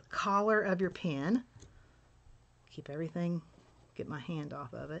to the collar of your pin. Keep everything, get my hand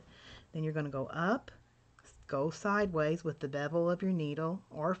off of it. Then you're going to go up, go sideways with the bevel of your needle,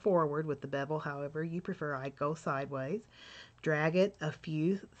 or forward with the bevel, however you prefer. I go sideways. Drag it a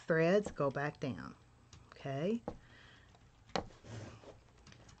few threads, go back down. Okay,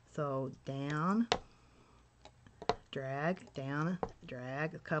 so down, drag, down,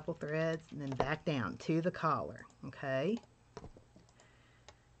 drag a couple threads, and then back down to the collar. Okay,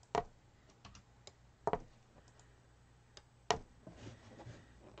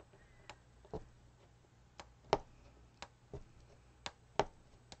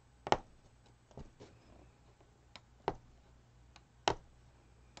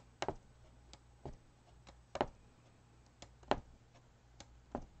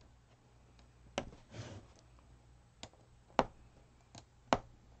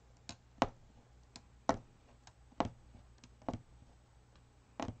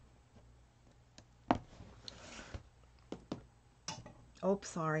 oh,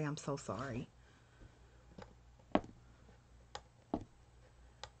 sorry, I'm so sorry.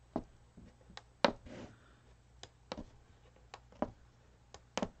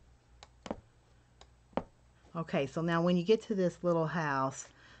 Okay, so now when you get to this little house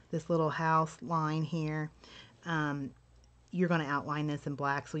line here, you're going to outline this in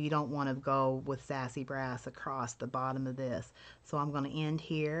black, so you don't want to go with sassy brass across the bottom of this. So I'm going to end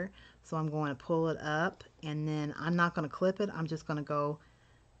here. So I'm going to pull it up, and then I'm not going to clip it. I'm just going to go,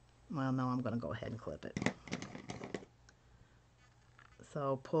 well, no, I'm going to go ahead and clip it.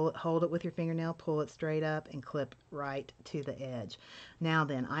 So pull it, hold it with your fingernail, pull it straight up, and clip right to the edge. Now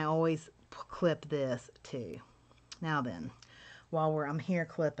then, I always clip this too. Now then, while I'm here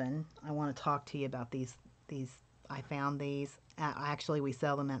clipping, I want to talk to you about these. I found these. Actually, we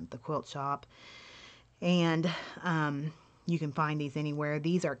sell them at the quilt shop, and you can find these anywhere.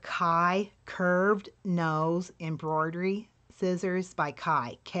 These are Kai curved nose embroidery scissors by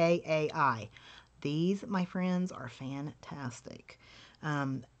Kai, K-A-I. These, my friends, are fantastic.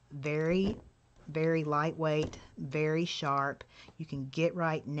 Very, very lightweight, very sharp. You can get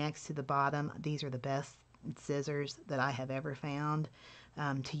right next to the bottom. These are the best scissors that I have ever found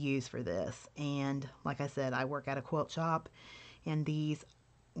to use for this. And like I said, I work at a quilt shop, and these,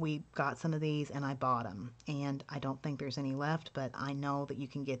 we got some of these and I bought them, and I don't think there's any left, but I know that you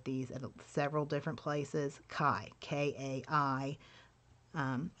can get these at several different places. Kai, K-A-I,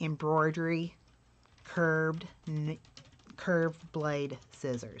 embroidery curved blade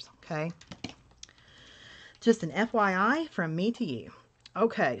scissors. Okay, Just an FYI from me to you.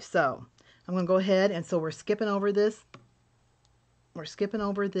 Okay, so I'm going to go ahead, and so we're skipping over this. We're skipping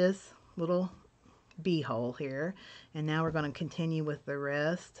over this little bee hole here, and now we're going to continue with the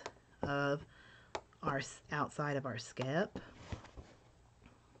rest of our outside of our skip.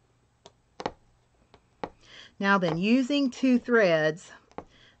 Now then, using 2 threads,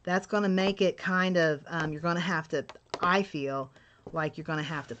 that's going to make it kind of, you're going to have to, I feel like you're going to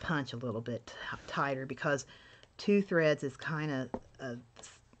have to punch a little bit tighter, because 2 threads is kind of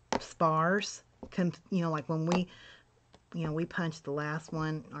sparse. Like when we punched the last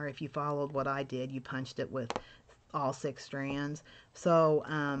one, or if you followed what I did, you punched it with all 6 strands. So,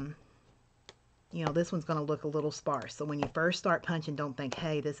 this one's going to look a little sparse. So when you first start punching, don't think,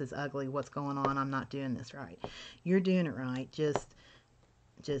 hey, this is ugly. What's going on? I'm not doing this right. You're doing it right. Just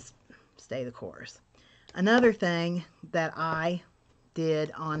stay the course. Another thing that I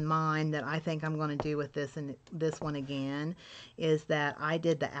did on mine that I think I'm going to do with this one again is that I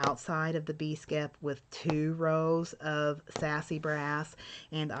did the outside of the bee skip with 2 rows of sassy brass,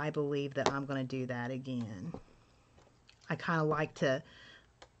 and I believe that I'm going to do that again. I kind of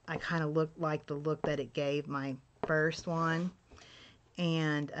look like the look that it gave my first one,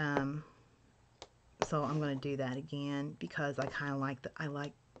 and so I'm going to do that again, because I kind of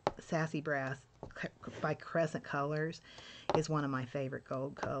like sassy brass by Crescent Colors is one of my favorite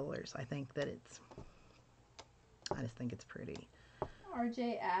gold colors. I just think it's pretty.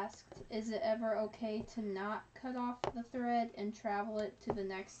 RJ asked, is it ever okay to not cut off the thread and travel it to the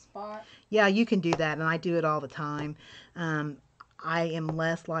next spot? Yeah, you can do that, and I do it all the time. I am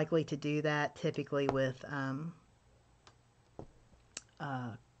less likely to do that typically with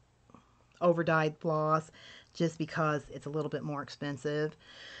over-dyed floss, just because it's a little bit more expensive.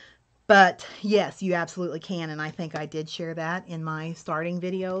 But yes, you absolutely can, and I think I did share that in my starting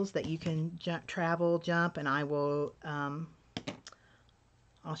videos, that you can travel, jump, and I'll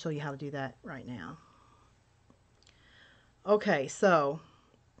show you how to do that right now. Okay, so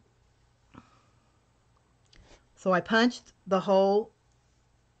I punched the whole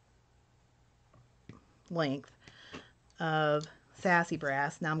length of sassy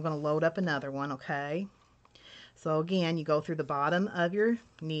brass. Now I'm going to load up another one, okay? So again, you go through the bottom of your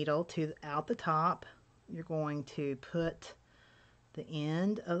needle out the top. You're going to put the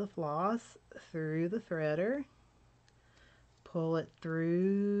end of the floss through the threader. Pull it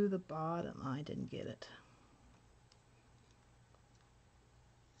through the bottom. I didn't get it.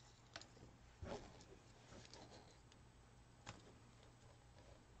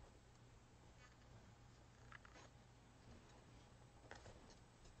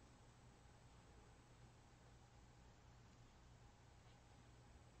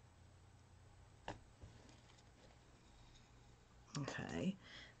 Okay,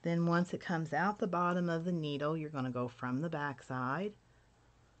 then once it comes out the bottom of the needle, you're going to go from the back side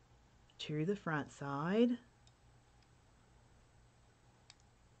to the front side.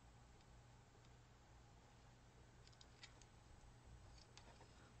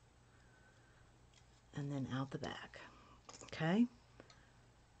 And then out the back. Okay?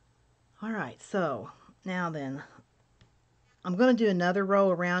 All right, so now then, I'm going to do another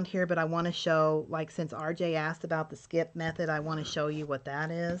row around here, but I want to show, like, since RJ asked about the skip method, I want to show you what that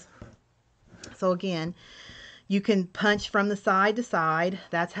is. So again, you can punch from the side to side.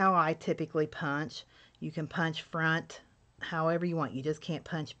 That's how I typically punch. You can punch front however you want. You just can't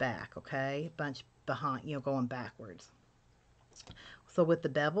punch back, okay? Punch behind, going backwards. So with the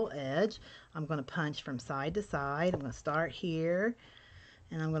bevel edge, I'm going to punch from side to side. I'm going to start here,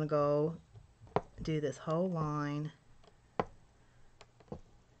 and I'm going to go do this whole line.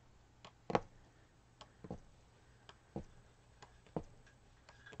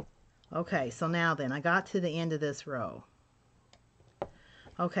 Okay, so now then, I got to the end of this row.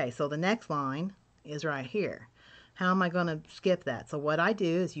 Okay, so the next line is right here. How am I going to skip that? So what I do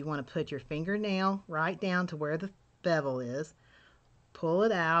is, you want to put your fingernail right down to where the bevel is, pull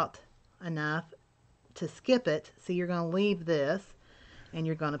it out enough to skip it. So you're going to leave this, and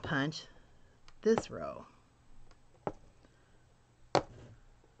you're going to punch this row.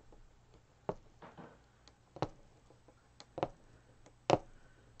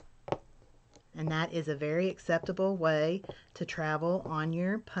 And that is a very acceptable way to travel on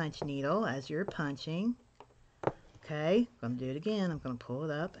your punch needle as you're punching. Okay, I'm going to do it again. I'm going to pull it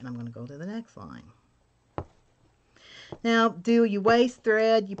up, and I'm going to go to the next line. Now, do you waste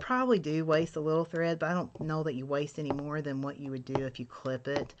thread? You probably do waste a little thread, but I don't know that you waste any more than what you would do if you clip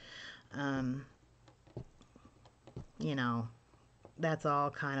it. That's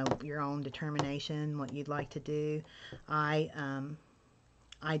all kind of your own determination, what you'd like to do.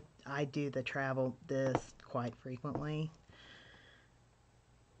 I I do the travel this quite frequently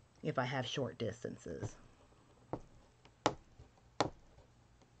if I have short distances.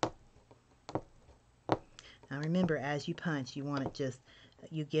 Now remember, as you punch, you want it just,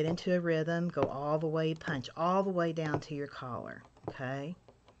 you get into a rhythm, go all the way, punch all the way down to your collar, okay?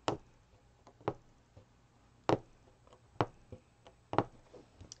 Gonna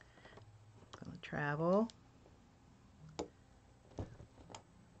travel.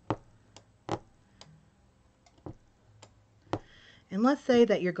 And let's say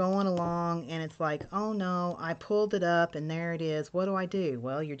that you're going along and it's like, oh no, I pulled it up and there it is. What do I do?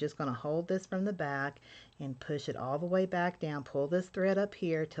 Well, you're just going to hold this from the back and push it all the way back down. Pull this thread up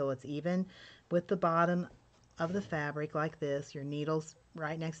here till it's even with the bottom of the fabric like this. Your needle's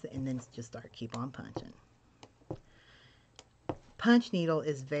right next to it, and then just keep on punching. Punch needle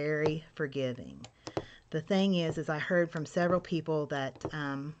is very forgiving. The thing is I heard from several people that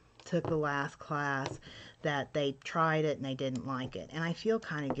took the last class that they tried it and they didn't like it. And I feel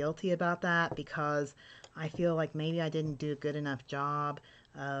kind of guilty about that because I feel like maybe I didn't do a good enough job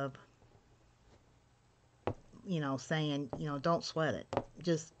of, saying, don't sweat it.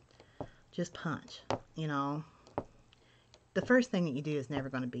 Just punch, The first thing that you do is never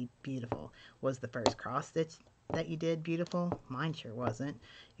going to be beautiful. Was the first cross stitch that you did beautiful? Mine sure wasn't.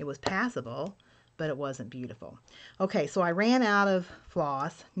 It was passable, but it wasn't beautiful. Okay, so I ran out of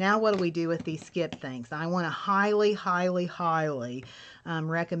floss. Now what do we do with these skip things? I want to highly, highly, highly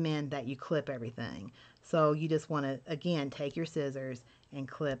recommend that you clip everything. So you just want to, again, take your scissors and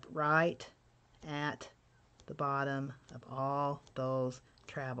clip right at the bottom of all those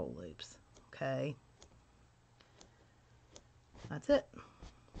travel loops. Okay? That's it.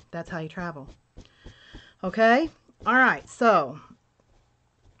 That's how you travel. Okay? All right, so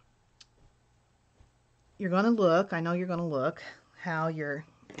you're going to look, I know you're going to look how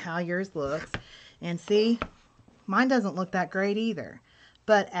yours looks, and see, mine doesn't look that great either.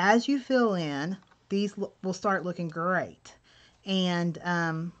 But as you fill in, these will start looking great, and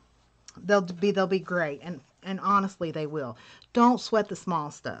they'll be great, and honestly they will. Don't sweat the small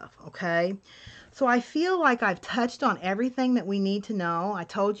stuff, okay? So I feel like I've touched on everything that we need to know. I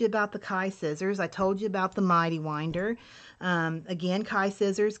told you about the Kai scissors. I told you about the Mighty Winder. Again, Kai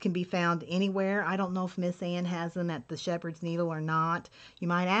scissors can be found anywhere. I don't know if Miss Ann has them at the Shepherd's Needle or not. You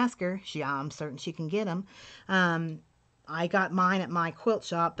might ask her. I'm certain she can get them. I got mine at my quilt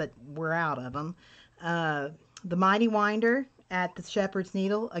shop, but we're out of them. The Mighty Winder at the Shepherd's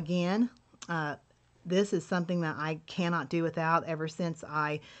Needle, again, this is something that I cannot do without. Ever since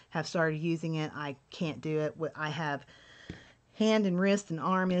I have started using it, I can't do it. I have hand and wrist and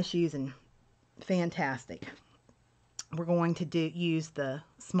arm issues, and fantastic. We're going to use the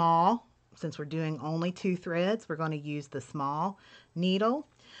small, since we're doing only 2 threads, we're going to use the small needle.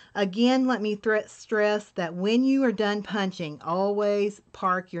 Again, let me stress that when you are done punching, always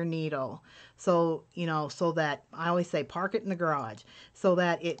park your needle. So, so that, I always say park it in the garage, so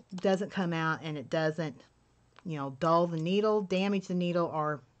that it doesn't come out and it doesn't, dull the needle, damage the needle,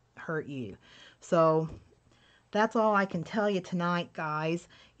 or hurt you. So that's all I can tell you tonight, guys.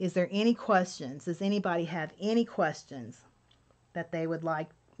 Is there any questions? Does anybody have any questions that they would like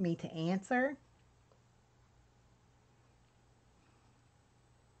me to answer?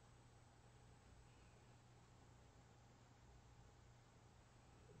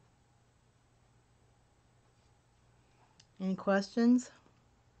 Any questions?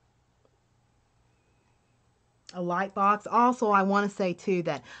 A light box. Also, I want to say too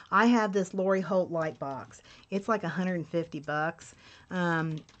that I have this Lori Holt light box. It's like 150 bucks.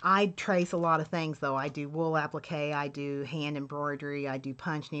 I trace a lot of things though. I do wool applique, I do hand embroidery, I do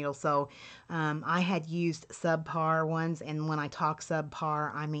punch needle. So I had used subpar ones, and when I talk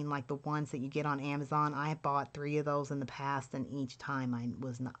subpar, I mean like the ones that you get on Amazon. I bought 3 of those in the past, and each time I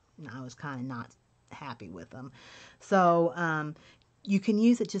was kind of not happy with them. So you can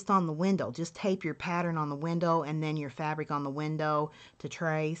use it just on the window. Just tape your pattern on the window and then your fabric on the window to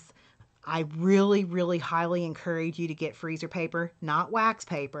trace. I really, really highly encourage you to get freezer paper, not wax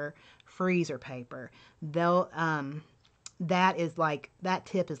paper, freezer paper. They'll, that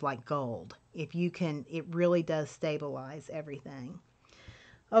tip is like gold. If you can, it really does stabilize everything.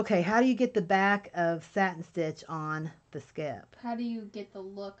 Okay, how do you get the back of satin stitch on the skip? How do you get the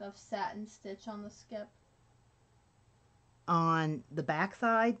look of satin stitch on the skip? On the back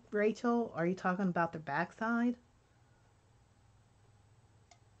side, Rachel? Are you talking about the back side?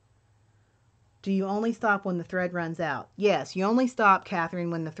 Do you only stop when the thread runs out? Yes, you only stop,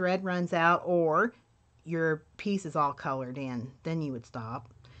 Catherine, when the thread runs out or your piece is all colored in. Then you would stop.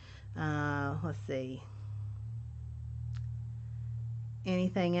 Let's see.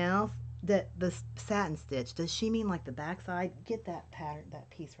 Anything else? The satin stitch. Does she mean like the back side? Get that pattern, that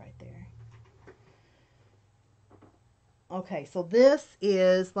piece right there. Okay, so this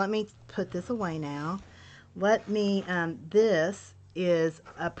is, let me put this away now. Let me, this is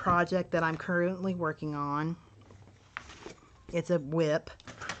a project that I'm currently working on. It's a whip.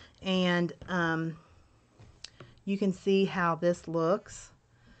 And you can see how this looks.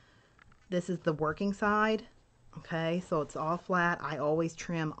 This is the working side. Okay, so it's all flat. I always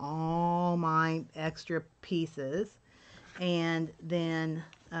trim all my extra pieces. And then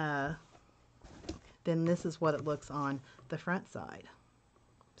this is what it looks on the front side.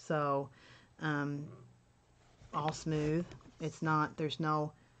 So all smooth. It's not, there's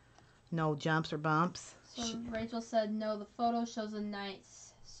no jumps or bumps. So Rachel said no, the photo shows a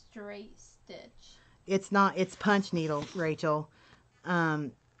nice straight stitch. It's not, it's punch needle, Rachel.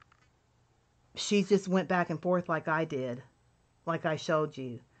 She just went back and forth like I did, like I showed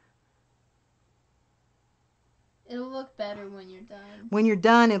you. It'll look better when you're done. When you're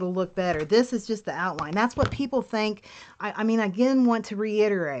done, it'll look better. This is just the outline. That's what people think. I mean, again, want to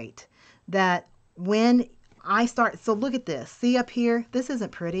reiterate that when I start, so look at this. See up here? This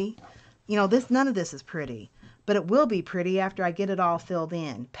isn't pretty. You know, none of this is pretty. But it will be pretty after I get it all filled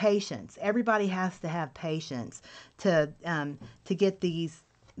in. Patience. Everybody has to have patience to get these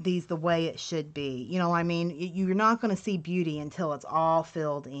the way it should be. You know, I mean, you're not going to see beauty until it's all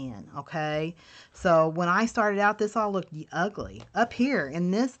filled in, okay? So when I started out, this all looked ugly. Up here,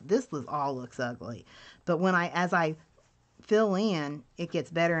 and this all looks ugly. But as I fill in, it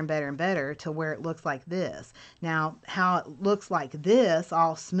gets better and better and better to where it looks like this. Now, how it looks like this,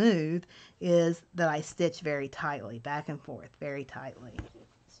 all smooth, is that I stitch very tightly, back and forth, very tightly.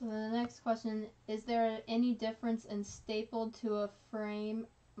 So the next question, is there any difference in stapled to a frame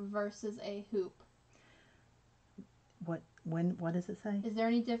versus a hoop? What does it say? Is there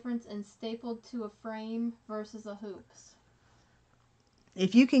any difference in stapled to a frame versus a hoops?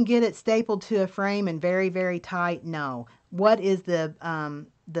 If you can get it stapled to a frame and very, very tight, no. What is the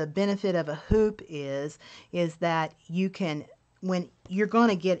benefit of a hoop is that you can, when you're going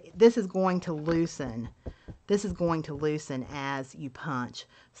to get, this is going to loosen. This is going to loosen as you punch.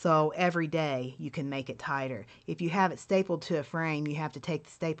 So every day you can make it tighter. If you have it stapled to a frame, you have to take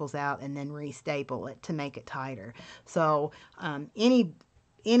the staples out and then re-staple it to make it tighter. So any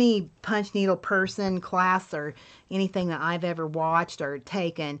punch needle person, class, or anything that I've ever watched or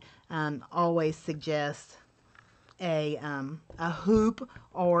taken always suggests a hoop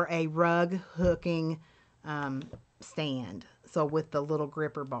or a rug hooking stand. So with the little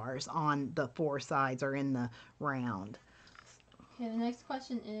gripper bars on the four sides or in the round. Okay, the next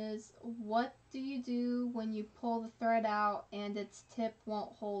question is, what do you do when you pull the thread out and its tip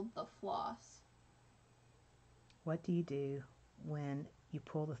won't hold the floss? What do you do when you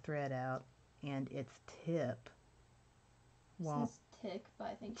pull the thread out and its tip won't tick, but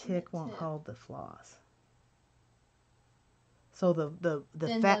I think won't hold the floss? So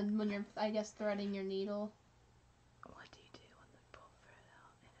when you're, I guess, threading your needle. What do you do when you pull the thread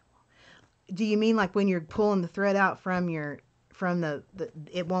out and it won't? Do you mean like when you're pulling the thread out from the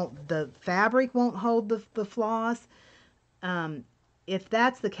fabric won't hold the floss? If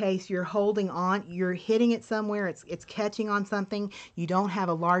that's the case, you're holding on, you're hitting it somewhere, it's catching on something, you don't have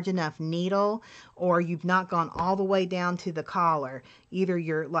a large enough needle, or you've not gone all the way down to the collar. Either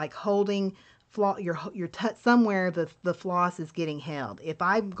you're like holding somewhere the floss is getting held. If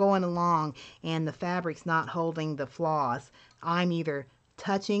I'm going along and the fabric's not holding the floss, I'm either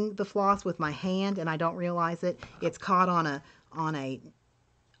touching the floss with my hand and I don't realize it. It's caught on a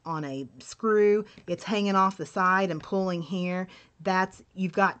screw, it's hanging off the side and pulling here.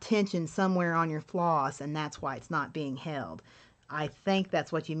 You've got tension somewhere on your floss, and that's why it's not being held. I think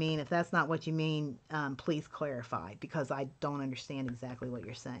that's what you mean. If that's not what you mean, please clarify, because I don't understand exactly what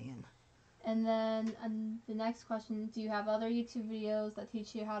you're saying. And then the next question, do you have other YouTube videos that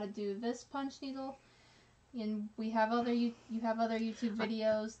teach you how to do this punch needle? And you have other YouTube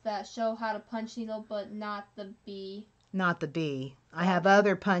videos that show how to punch needle, but not the B. Not the B. I have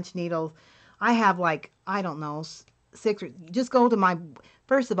other punch needles. I have I don't know, just go to my,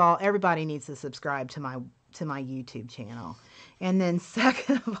 first of all, everybody needs to subscribe to my YouTube channel. And then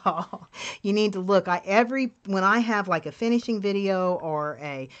second of all, you need to look, when I have like a finishing video or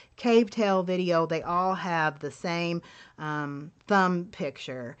a cave tail video, they all have the same thumb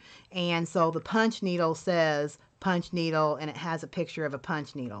picture. And so the punch needle says punch needle, and it has a picture of a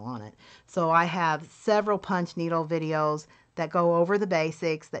punch needle on it. So I have several punch needle videos that go over the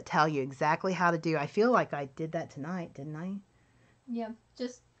basics, that tell you exactly how to do. I feel like I did that tonight, didn't I? Yeah,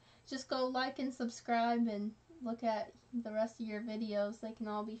 just go like and subscribe, and look at the rest of your videos. They can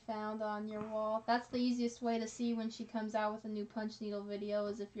all be found on your wall. That's the easiest way to see when she comes out with a new punch needle video,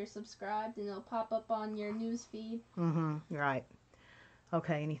 is if you're subscribed, and it'll pop up on your news feed. Right.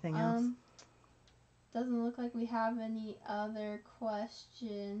 Okay, anything else? Um, doesn't look like we have any other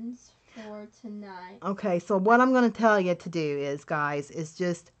questions for tonight. Okay, so what I'm going to tell you to do is, guys, is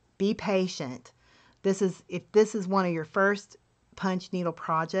just be patient. If this is one of your first punch needle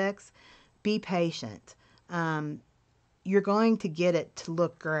projects, be patient. You're going to get it to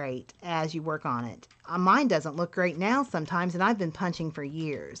look great as you work on it. Mine doesn't look great now sometimes, and I've been punching for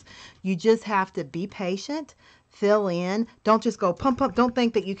years. You just have to be patient, fill in. Don't just go pump, pump. Don't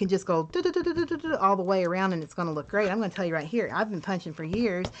think that you can just go all the way around and it's going to look great. I'm going to tell you right here, I've been punching for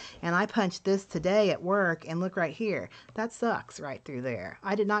years, and I punched this today at work, and look right here. That sucks right through there.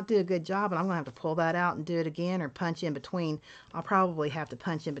 I did not do a good job, and I'm going to have to pull that out and do it again, or punch in between. I'll probably have to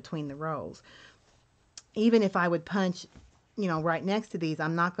punch in between the rows. Even if I would punch, right next to these,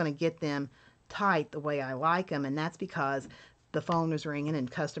 I'm not going to get them tight the way I like them, and that's because the phone was ringing and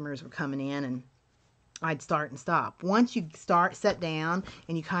customers were coming in, and I'd start and stop. Once you sit down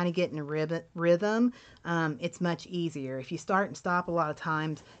and you kind of get in a rhythm, it's much easier. If you start and stop, a lot of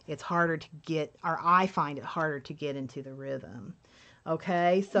times it's harder to get, or I find it harder to get into the rhythm.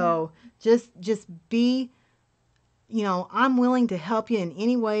 Okay, so just be, I'm willing to help you in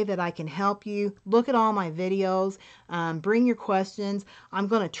any way that I can help you. Look at all my videos. Bring your questions. I'm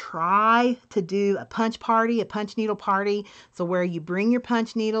going to try to do a punch needle party. So where you bring your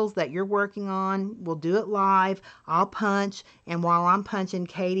punch needles that you're working on, we'll do it live. I'll punch, and while I'm punching,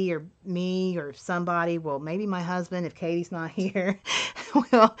 Katie or me or somebody, well, maybe my husband, if Katie's not here,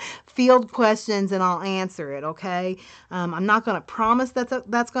 will field questions and I'll answer it, okay? I'm not going to promise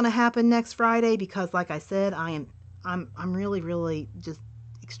that's going to happen next Friday because, like I said, I'm really, really just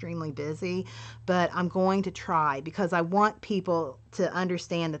extremely busy, but I'm going to try because I want people to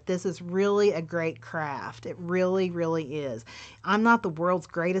understand that this is really a great craft. It really, really is. I'm not the world's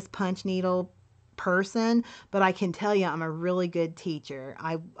greatest punch needle person, but I can tell you I'm a really good teacher.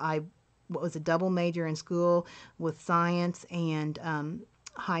 I was a double major in school with science and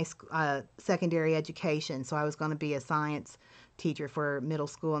high school, secondary education, so I was going to be a science teacher for middle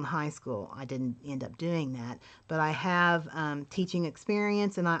school and high school. I didn't end up doing that, but I have teaching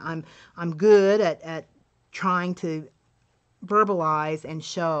experience, and I'm good at trying to verbalize and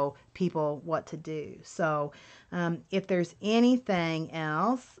show people what to do. So if there's anything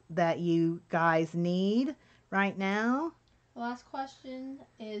else that you guys need right now. The last question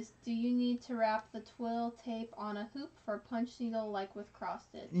is, do you need to wrap the twill tape on a hoop for punch needle like with cross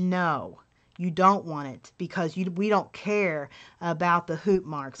stitch? No. You don't want it because we don't care about the hoop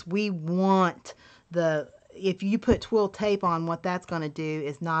marks. We want if you put twill tape on, what that's going to do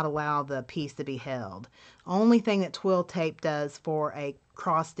is not allow the piece to be held. Only thing that twill tape does for a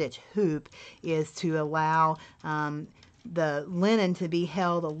cross stitch hoop is to allow the linen to be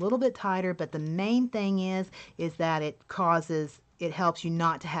held a little bit tighter, but the main thing is that it helps you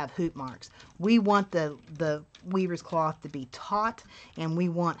not to have hoop marks. We want the weaver's cloth to be taut, and we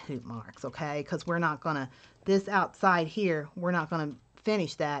want hoop marks, okay? Because we're not going to, this outside here, we're not going to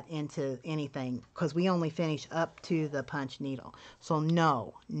finish that into anything because we only finish up to the punch needle. So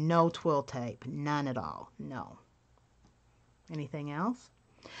no twill tape, none at all, no. Anything else?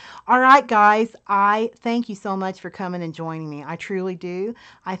 All right, guys, I thank you so much for coming and joining me. I truly do.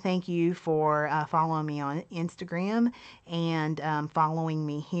 I thank you for following me on Instagram and following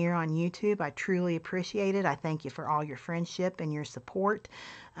me here on YouTube. I truly appreciate it. I thank you for all your friendship and your support.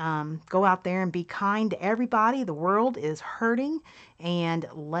 Go out there and be kind to everybody. The world is hurting, and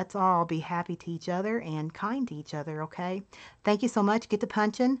let's all be happy to each other and kind to each other, okay? Thank you so much. Get to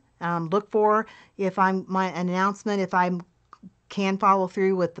punching. Look for my announcement if I'm can follow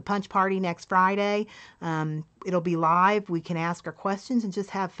through with the punch party next Friday. It'll be live. We can ask our questions and just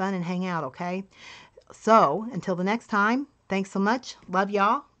have fun and hang out, okay? So until the next time, thanks so much. Love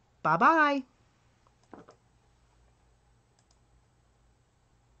y'all. Bye-bye.